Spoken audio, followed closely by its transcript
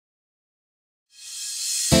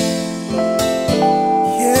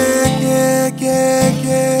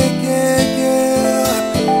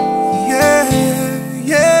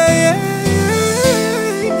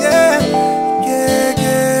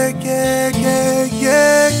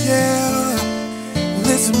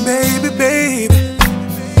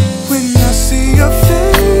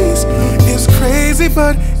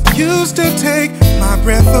You still take my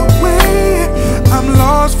breath away. I'm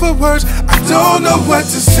lost for words, I don't know what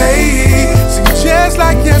to say. Seems just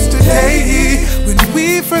like yesterday when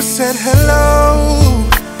we first said hello,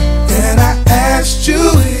 and I asked you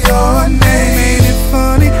your name. Ain't it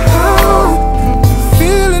funny how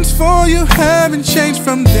feelings for you haven't changed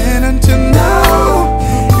from then until now?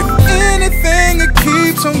 If anything, it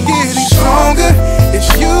keeps on getting stronger.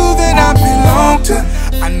 It's you that I belong to.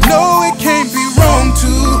 I know it can't be wrong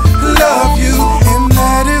to love you, and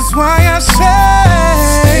that is why I say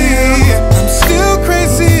I'm still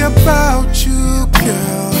crazy about you,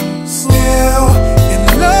 girl. Still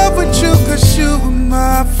in love with you, 'cause you were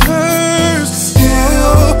my first.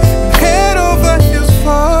 Still head over heels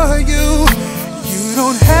for you. You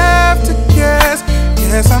don't have to guess.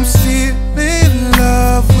 Yes, I'm still in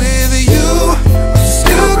love with you. I'm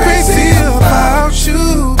still crazy about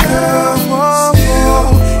you, girl. Whoa, whoa.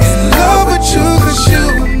 In love with you, 'cause you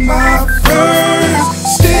were my first.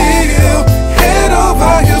 Still head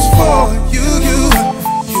over heels for you.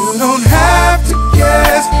 You don't have to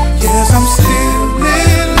guess. Yes, I'm still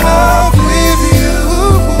in love with you.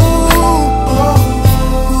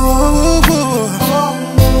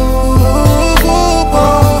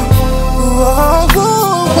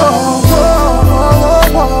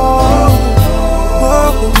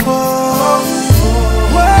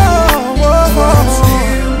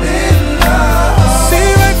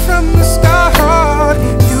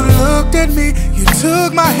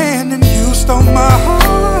 Took my hand and you stole my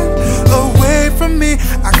heart away from me.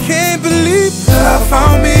 I can't believe love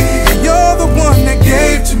found me, and you're the one that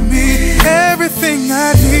gave to me everything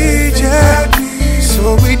I need, yeah.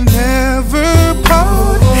 So we never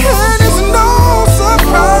part, and it's no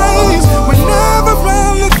surprise whenever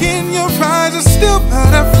I look in your eyes, it's still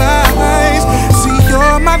butterflies. See,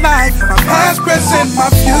 you're my life, my past, present, my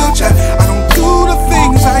future. I don't do the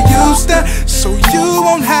things I used to, so you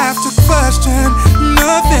won't have to question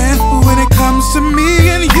nothing when it comes to me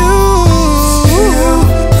and you.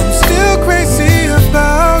 I'm still crazy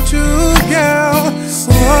about you, girl.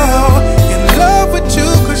 Whoa, in love with you,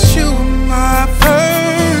 'cause you were my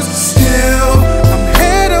first. Still, I'm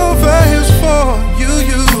head over heels for you.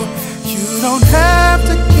 You don't have